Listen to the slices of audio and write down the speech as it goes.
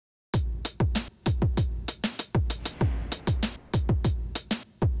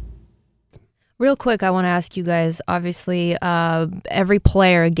Real quick, I want to ask you guys, obviously, every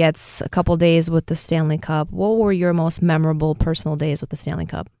player gets a couple days with the Stanley Cup. What were your most memorable personal days with the Stanley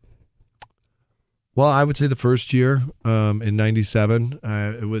Cup? Well, I would say the first year in '97,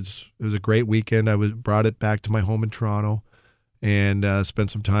 it was a great weekend. I brought it back to my home in Toronto and spent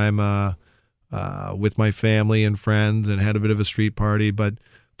some time with my family and friends and had a bit of a street party. But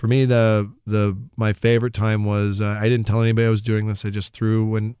for me, my favorite time was I didn't tell anybody I was doing this. I just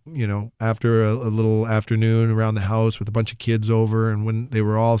threw after a little afternoon around the house with a bunch of kids over, and when they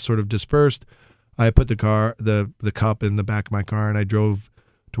were all sort of dispersed, I put the cup in the back of my car and I drove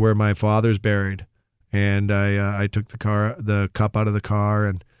to where my father's buried. And I took the cup out of the car,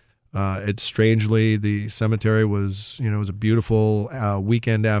 and strangely, the cemetery was, it was a beautiful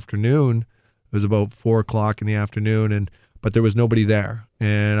weekend afternoon. It was about 4:00 in the afternoon, but there was nobody there.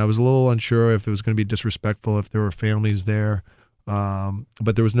 And I was a little unsure if it was going to be disrespectful if there were families there.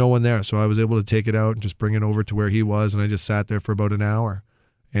 But there was no one there. So I was able to take it out and just bring it over to where he was. And I just sat there for about an hour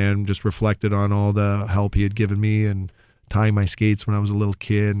and just reflected on all the help he had given me and tying my skates when I was a little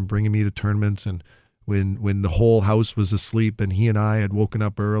kid and bringing me to tournaments. And when the whole house was asleep and he and I had woken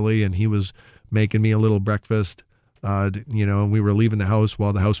up early and he was making me a little breakfast, and we were leaving the house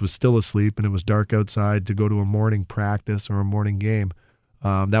while the house was still asleep and it was dark outside to go to a morning practice or a morning game.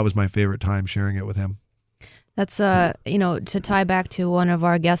 That was my favorite time, sharing it with him. That's, to tie back to one of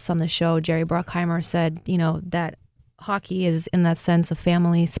our guests on the show, Jerry Bruckheimer said, that hockey is in that sense a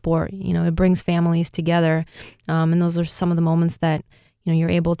family sport. It brings families together. And those are some of the moments that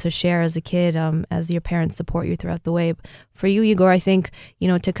you're able to share as a kid, as your parents support you throughout the way. For you, Igor, I think,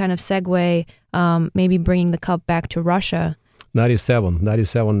 to kind of segue, maybe bringing the cup back to Russia. 97,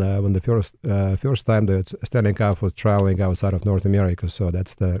 when the first time the Stanley Cup was traveling outside of North America. So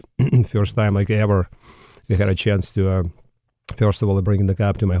that's the first time ever we had a chance to, first of all, bring the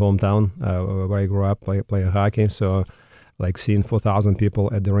cup to my hometown where I grew up playing hockey. So seeing 4,000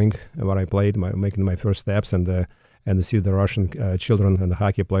 people at the rink where I played, making my first steps, and to see the Russian children and the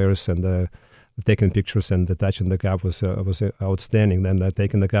hockey players and taking pictures and touching the cup was outstanding. Then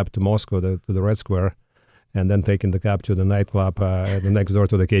taking the cup to Moscow, to the Red Square, and then taking the cup to the nightclub the next door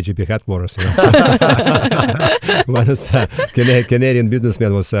to the KGB headquarters. One Canadian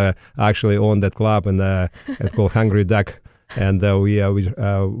businessman was actually owned that club, and it's called Hungry Duck. And we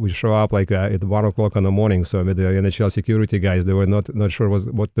show up at 1 o'clock in the morning. So with the NHL security guys, they were not sure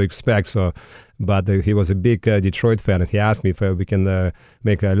what to expect. So, but he was a big Detroit fan, and he asked me if we can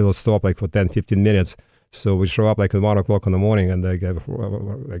make a little stop for 10-15 minutes. So we show up at 1 o'clock in the morning, and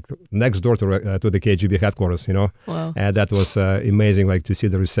next door to the KGB headquarters, Wow. And that was amazing, to see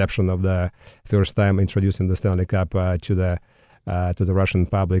the reception of the first time introducing the Stanley Cup to the Russian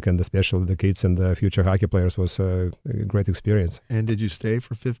public, and especially the kids and the future hockey players. Was a great experience. And did you stay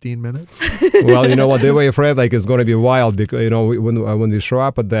for 15 minutes? Well, you know what, they were afraid it's going to be wild because when we show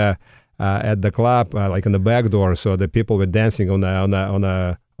up at the club in the back door, so the people were dancing on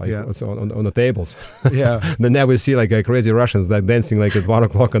the tables. Yeah. Then now we see crazy Russians dancing at 1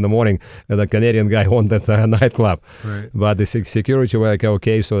 o'clock in the morning, and the Canadian guy owned that nightclub. Right. But the security were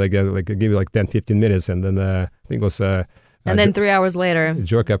okay, so they give you 10-15 minutes, and then I think it was. And then 3 hours later,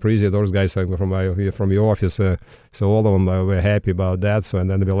 Joe Caprese, those guys from your office, so all of them were happy about that. So and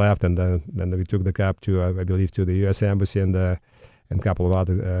then we left, and then we took the cup to I believe to the U.S. Embassy and a couple of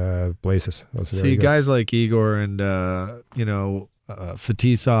other places. See, guys like Igor and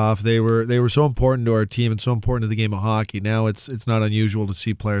Fetisov, they were so important to our team and so important to the game of hockey. Now it's not unusual to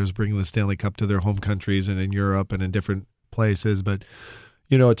see players bring the Stanley Cup to their home countries and in Europe and in different places, but.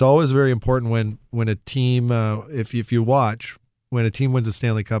 It's always very important when a team, if you watch, when a team wins a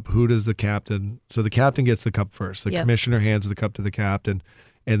Stanley Cup, who does the captain? So the captain gets the cup first. The commissioner hands the cup to the captain,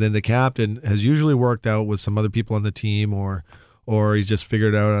 and then the captain has usually worked out with some other people on the team, or he's just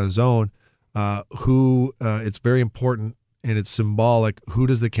figured it out on his own. It's very important and it's symbolic.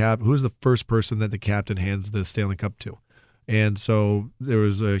 Who's the first person that the captain hands the Stanley Cup to? And so there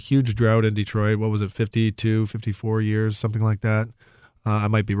was a huge drought in Detroit. What was it, 52, 54 years, something like that? I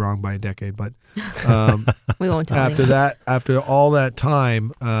might be wrong by a decade, but we won't tell after you. that, after all that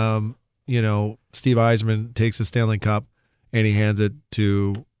time, Steve Yzerman takes the Stanley Cup and he hands it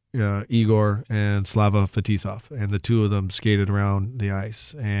to Igor and Slava Fetisov, and the two of them skated around the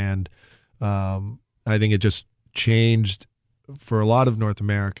ice. And I think it just changed for a lot of North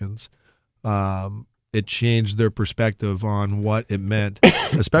Americans. It changed their perspective on what it meant,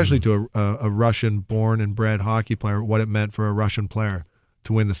 especially to a Russian-born and bred hockey player, what it meant for a Russian player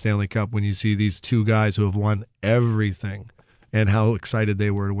to win the Stanley Cup when you see these two guys who have won everything and how excited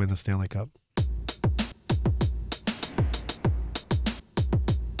they were to win the Stanley Cup.